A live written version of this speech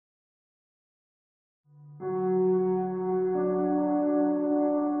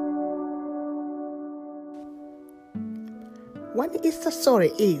One Easter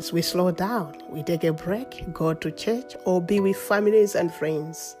story is we slow down, we take a break, go to church, or be with families and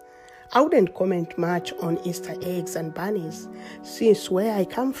friends. I wouldn't comment much on Easter eggs and bunnies, since where I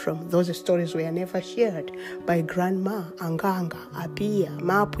come from, those stories were never shared by Grandma, Anganga, Apia,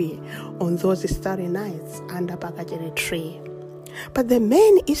 Mapwe on those starry nights under Bakajere tree. But the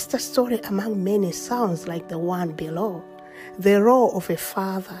main Easter story among many sounds like the one below. The role of a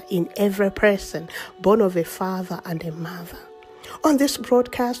father in every person, born of a father and a mother. On this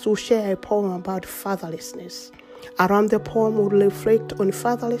broadcast, we'll share a poem about fatherlessness. Around the poem, we'll reflect on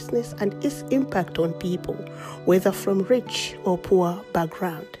fatherlessness and its impact on people, whether from rich or poor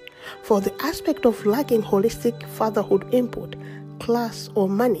background. For the aspect of lacking holistic fatherhood input, class or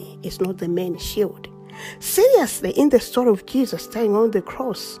money is not the main shield. Seriously, in the story of Jesus dying on the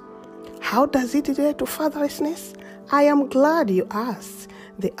cross, how does it relate to fatherlessness? I am glad you asked.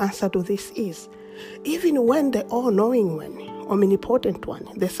 The answer to this is, even when the all-knowing one, omnipotent one,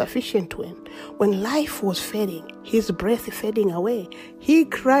 the sufficient one, when life was fading, his breath fading away, he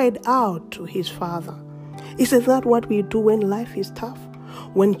cried out to his father. Isn't that what we do when life is tough?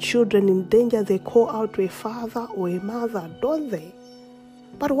 When children in danger, they call out to a father or a mother, don't they?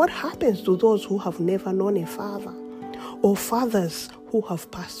 But what happens to those who have never known a father, or fathers who have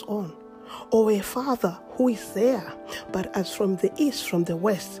passed on, or a father who is there, but as from the east, from the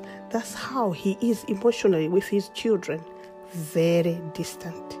west, that's how he is emotionally with his children, very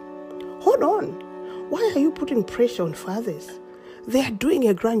distant. Hold on. Why are you putting pressure on fathers? They are doing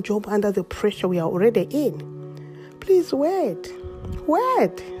a grand job under the pressure we are already in. Please wait,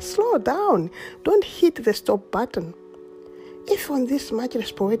 slow down. Don't hit the stop button. If on this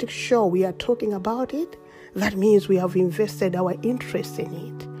matchless poetic show we are talking about it, that means we have invested our interest in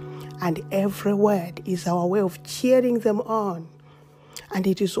it. And every word is our way of cheering them on. And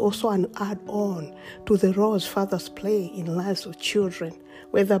it is also an add-on to the roles fathers play in lives of children,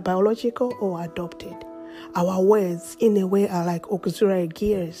 whether biological or adopted. Our words, in a way, are like auxiliary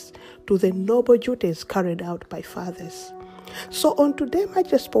gears to the noble duties carried out by fathers. So on today's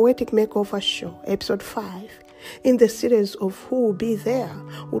Matchless Poetic Makeover Show, Episode 5, in the series of Who Will Be There,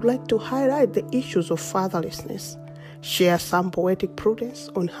 would like to highlight the issues of fatherlessness, share some poetic prudence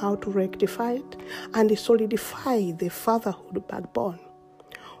on how to rectify it, and solidify the fatherhood backbone.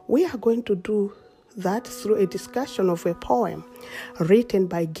 We are going to do that through a discussion of a poem written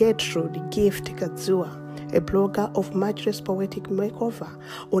by Gertrude Gift Kadzua, a blogger of Matchless Poetic Makeover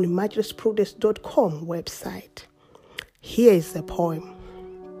on matchlessprudence.com website. Here is the poem.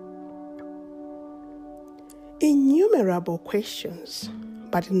 Innumerable questions,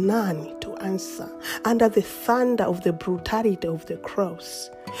 but none to answer under the thunder of the brutality of the cross.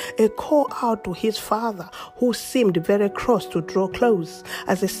 A call out to his father, who seemed very cross to draw close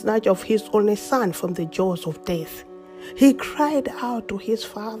as a snatch of his only son from the jaws of death. He cried out to his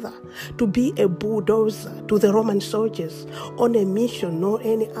father to be a bulldozer to the Roman soldiers on a mission not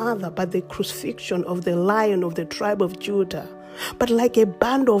any other but the crucifixion of the Lion of the tribe of Judah. But like a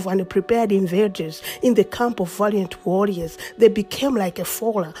band of unprepared invaders in the camp of valiant warriors, they became like a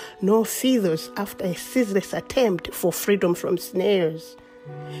faller, no feathers after a ceaseless attempt for freedom from snares.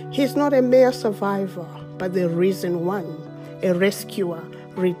 He's not a mere survivor, but the risen one, a rescuer,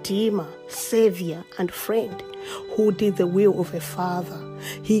 redeemer, savior, and friend who did the will of a father.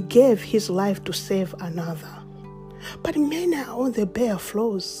 He gave his life to save another. But many are on the bare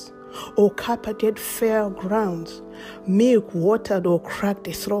floors, or carpeted fair grounds, milk-watered or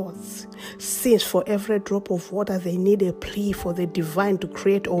cracked throats, since for every drop of water they need a plea for the divine to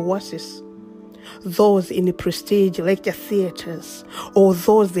create oasis. Those in the prestige lecture theaters, or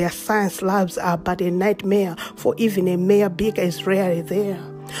those their science labs are but a nightmare, for even a mayor bigger is rarely there.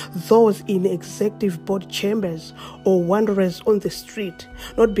 Those in executive board chambers or wanderers on the street,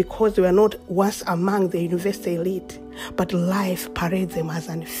 not because they were not once among the university elite, but life parades them as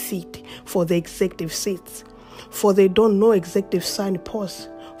unfit for the executive seats. For they don't know executive signposts,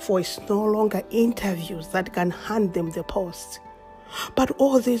 for it's no longer interviews that can hand them the post. But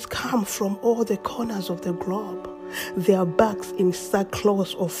all these come from all the corners of the globe, their backs in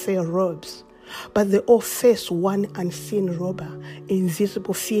sackcloth or fair robes. But they all face one unseen robber,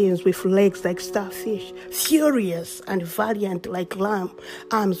 invisible fiends with legs like starfish, furious and valiant like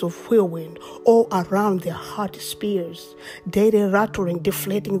arms of whirlwind, all around their heart spears, daily rattling,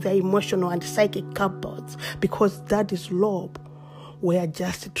 deflating their emotional and psychic cupboards, because that is lobe, were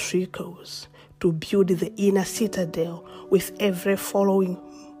just trickles to build the inner citadel with every following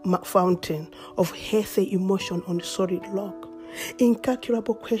fountain of healthy emotion on solid rock,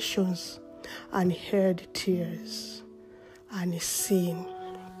 incalculable questions, unheard tears, unseen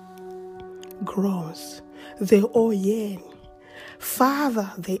groans. They all yearn Father,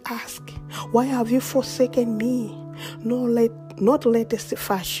 they ask, why have you forsaken me? Not latest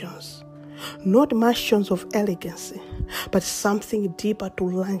fashions, not mansions of elegance, but something deeper to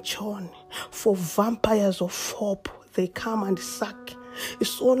lunch on. For vampires of hope, they come and suck.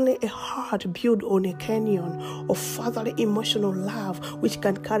 It's only a heart built on a canyon of fatherly emotional love which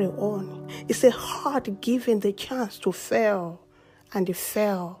can carry on. It's a heart given the chance to fail, and it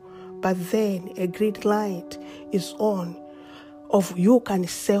fell. But then a great light is on of you can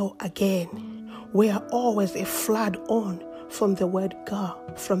sail again. We are always a flood on from the word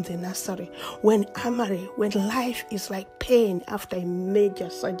God, from the nursery. When life is like pain after a major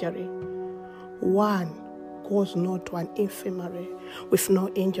surgery, one goes not to an infirmary with no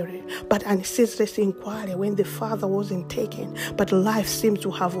injury, but an ceaseless inquiry when the father wasn't taken, but life seems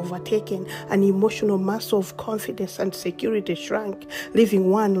to have overtaken. An emotional mass of confidence and security shrank, leaving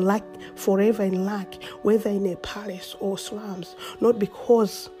one like forever in lack, whether in a palace or slums, not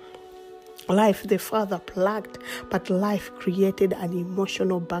because life the father plagued, but life created an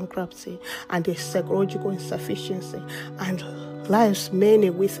emotional bankruptcy and a psychological insufficiency, and lives many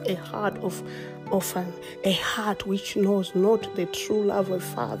with a heart of orphan, a heart which knows not the true love of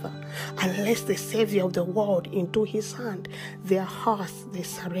Father, unless the Savior of the world into his hand, their hearts they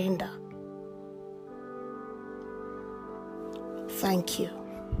surrender. Thank you.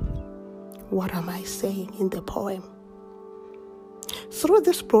 What am I saying in the poem? Through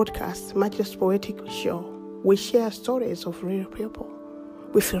this broadcast, Majesty Poetic Show, we share stories of real people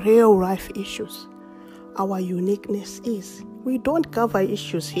with real life issues. Our uniqueness is we don't cover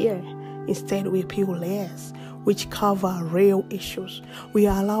issues here. Instead, we peel layers which cover real issues. We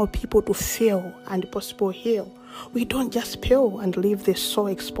allow people to feel and possibly heal. We don't just peel and leave the soul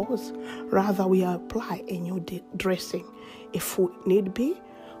exposed. Rather, we apply a new dressing. If we need be,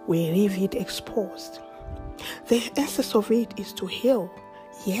 we leave it exposed. The essence of it is to heal.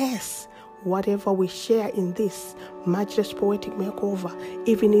 Yes, whatever we share in this matchless poetic makeover,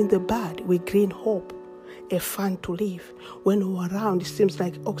 even in the bad, we glean hope. A fun to live. When we're around, it seems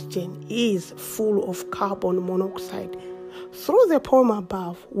like oxygen is full of carbon monoxide. Through the poem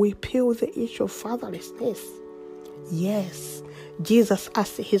above, we peel the issue of fatherlessness. Yes, Jesus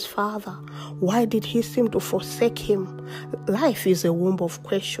asked his father, why did he seem to forsake him? Life is a womb of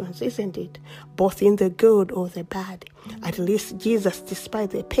questions, isn't it? Both in the good or the bad. At least Jesus,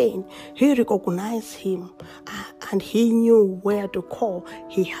 despite the pain, he recognized him and he knew where to call.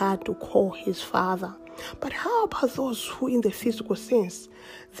 He had to call his father. But how about those who, in the physical sense,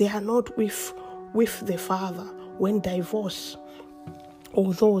 they are not with the father when divorce,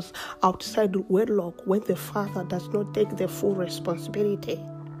 or those outside wedlock when the father does not take the full responsibility?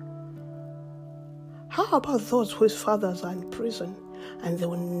 How about those whose fathers are in prison and they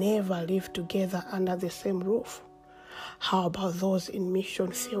will never live together under the same roof? How about those in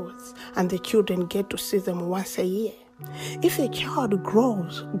mission fields and the children get to see them once a year? If a child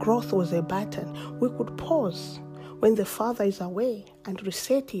growth was a button, we could pause when the father is away and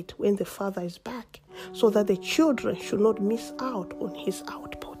reset it when the father is back, so that the children should not miss out on his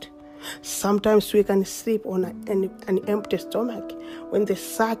output. Sometimes we can sleep on an empty stomach when the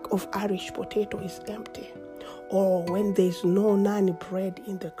sack of Irish potato is empty, or when there is no naan bread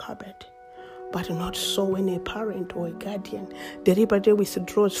in the cupboard. But not so when a parent or a guardian deliberately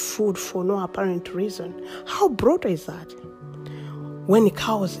withdraws food for no apparent reason. How brutal is that? When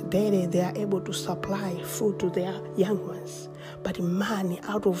cows daily, they are able to supply food to their young ones, but man,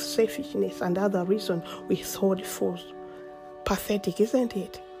 out of selfishness and other reasons, withhold food. Pathetic, isn't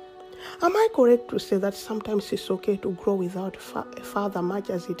it? Am I correct to say that sometimes it's okay to grow without a father, much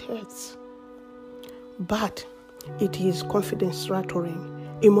as it hurts? But it is confidence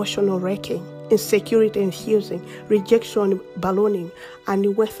rattling, emotional wrecking, insecurity infusing, rejection ballooning,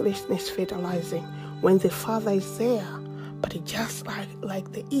 and worthlessness fertilizing when the father is there. But just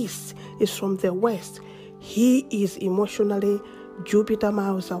like the east is from the west, he is emotionally Jupiter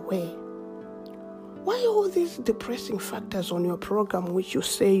miles away. Why all these depressing factors on your program which you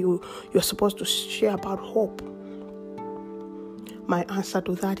say you're supposed to share about hope? My answer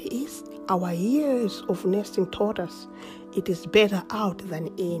to that is our years of nesting taught us it is better out than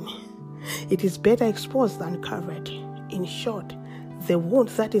in. It is better exposed than covered. In short, the wound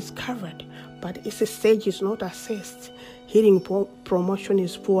that is covered, but its stage is not assessed. Healing promotion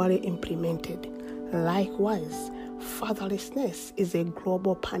is poorly implemented. Likewise, fatherlessness is a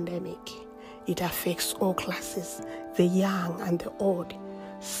global pandemic. It affects all classes, the young and the old.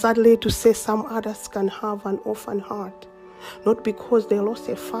 Sadly to say, some others can have an orphan heart, not because they lost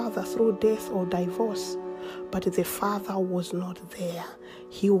a father through death or divorce, but the father was not there.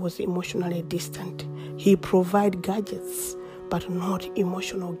 He was emotionally distant. He provided gadgets, but not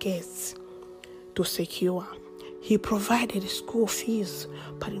emotional gates to secure. He provided school fees,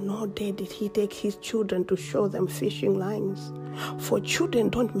 but no day did he take his children to show them fishing lines. For children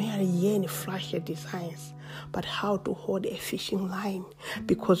don't merely yearn flashy designs, but how to hold a fishing line,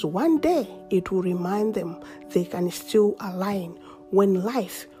 because one day it will remind them they can still align when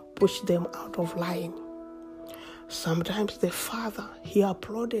life pushed them out of line. Sometimes the father, he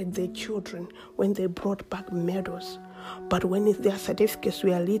applauded their children when they brought back medals, but when their certificates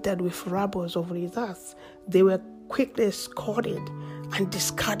were littered with rubbles of results, they were quickly scolded and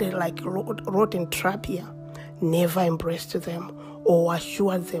discarded like rotten trapia. Never embraced them or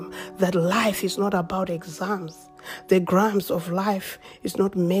assured them that life is not about exams. The grams of life is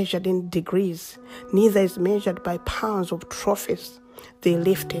not measured in degrees, neither is measured by pounds of trophies they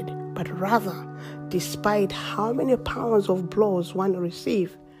lifted, but rather, despite how many pounds of blows one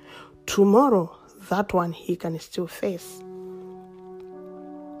receives, tomorrow that one he can still face.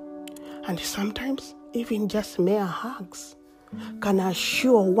 And sometimes even just mere hugs can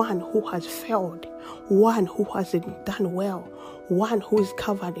assure one who has failed, one who hasn't done well, one who is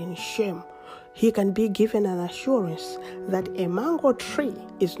covered in shame. He can be given an assurance that a mango tree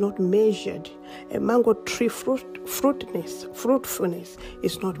is not measured. A mango tree fruitfulness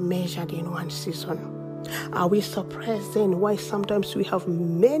is not measured in one season. Are we surprised then why sometimes we have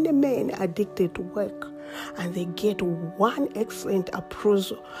many men addicted to work and they get one excellent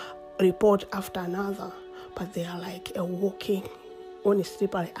appraisal report after another, but they are like a walking on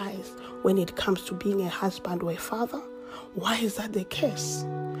slippery ice when it comes to being a husband or a father? Why is that the case?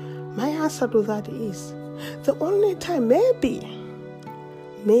 My answer to that is the only time, maybe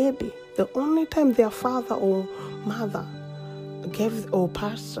the only time their father or mother gave, or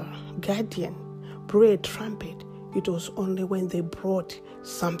pastor, guardian, blew a trumpet, it was only when they brought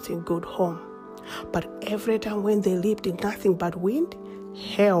something good home. But every time when they lived in nothing but wind,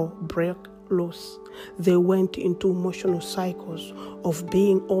 hell broke loose. They went into emotional cycles of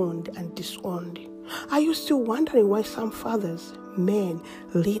being owned and disowned. Are you still wondering why some fathers, men,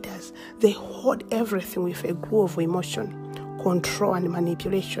 leaders, they hoard everything with a glue of emotion, control and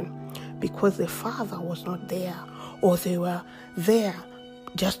manipulation? Because the father was not there, or they were there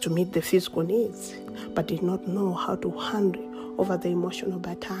just to meet the physical needs, but did not know how to hand over the emotional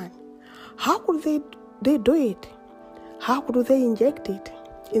baton. How could they do it? How could they inject it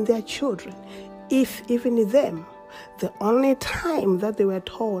in their children if even them, the only time that they were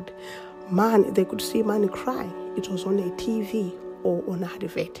told they could see man cry, it was on a TV or on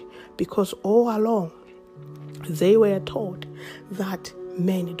advert, because all along they were told that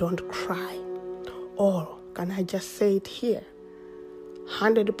men don't cry. Or can I just say it here?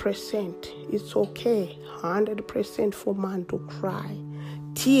 100%, it's okay, 100% for man to cry.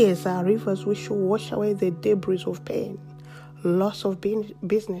 Tears are rivers which should wash away the debris of pain, loss of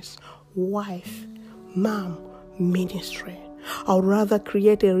business, wife, mom, ministry. I would rather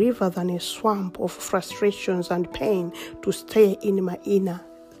create a river than a swamp of frustrations and pain to stay in my inner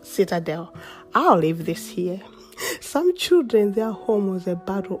citadel. I'll leave this here. Some children, their home was a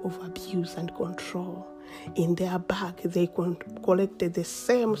battle of abuse and control. In their bag, they collected the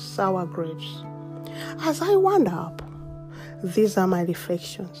same sour grapes. As I wander up, these are my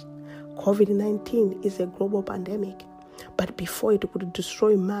reflections. COVID-19 is a global pandemic. But before it could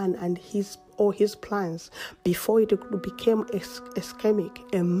destroy man and his plans, before it could become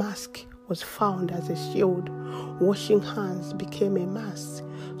ischemic, a mask was found as a shield. Washing hands became a must.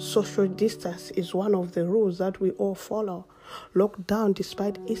 Social distance is one of the rules that we all follow. Lockdown,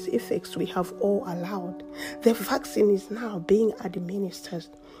 despite its effects, we have all allowed. The vaccine is now being administered.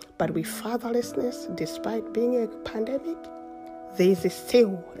 But with fatherlessness, despite being a pandemic, there is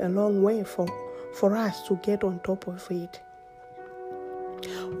still a long way for us to get on top of it.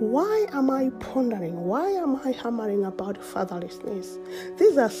 Why am I pondering? Why am I hammering about fatherlessness?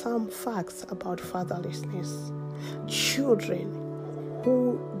 These are some facts about fatherlessness. Children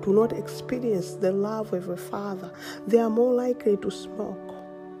who do not experience the love of a father, they are more likely to smoke,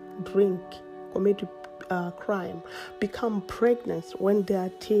 drink, commit crime, become pregnant when they are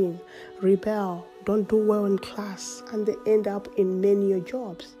teen, rebel, don't do well in class, and they end up in menial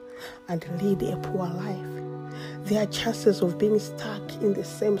jobs and lead a poor life. Their chances of being stuck in the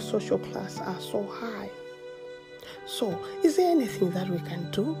same social class are so high. So, is there anything that we can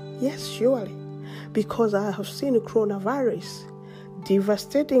do? Yes, surely. Because I have seen coronavirus,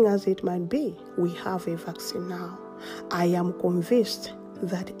 devastating as it might be, we have a vaccine now. I am convinced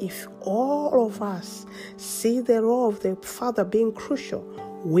that if all of us see the role of the father being crucial,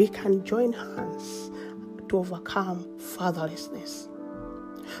 we can join hands to overcome fatherlessness.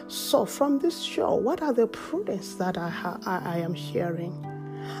 So from this show, what are the prudence that I am sharing?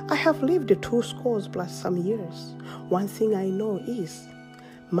 I have lived 20 plus some years. One thing I know is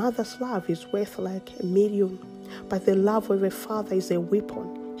mother's love is worth like $1 million, but the love of a father is a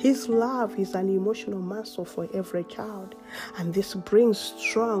weapon. His love is an emotional muscle for every child, and this brings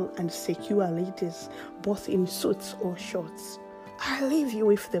strong and secure leaders, both in suits or shorts. I leave you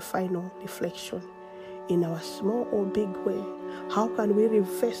with the final reflection. In our small or big way, how can we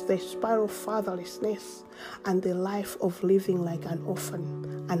reverse the spiral of fatherlessness and the life of living like an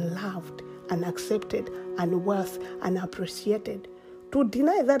orphan, unloved, unaccepted, unworthy, unappreciated? To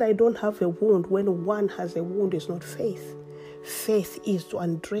deny that I don't have a wound when one has a wound is not faith. Faith is to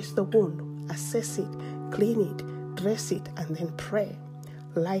undress the wound, assess it, clean it, dress it, and then pray.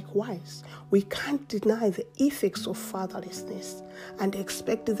 Likewise, we can't deny the effects of fatherlessness and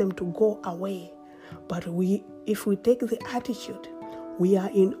expect them to go away. But if we take the attitude, we are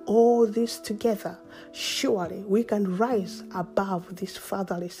in all this together, surely we can rise above this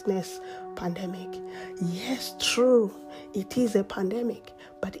fatherlessness pandemic. Yes, true, it is a pandemic,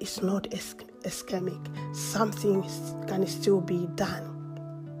 but it's not ischemic. Something can still be done.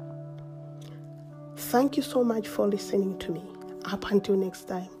 Thank you so much for listening to me. Up until next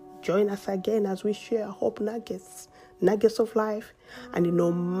time, join us again as we share hope nuggets of life. And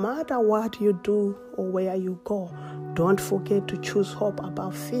no matter what you do or where you go, don't forget to choose hope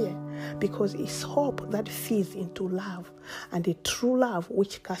above fear, because it's hope that feeds into love, and a true love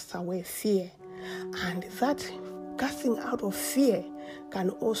which casts away fear. And that casting out of fear can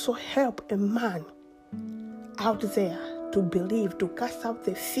also help a man out there to believe, to cast out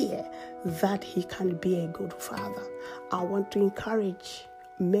the fear that he can be a good father. I want to encourage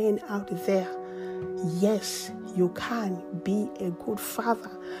men out there. Yes, you can be a good father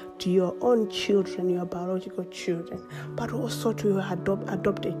to your own children, your biological children, but also to your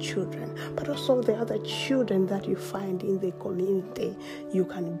adopted children, but also the other children that you find in the community. You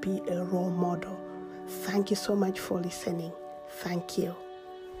can be a role model. Thank you so much for listening. Thank you.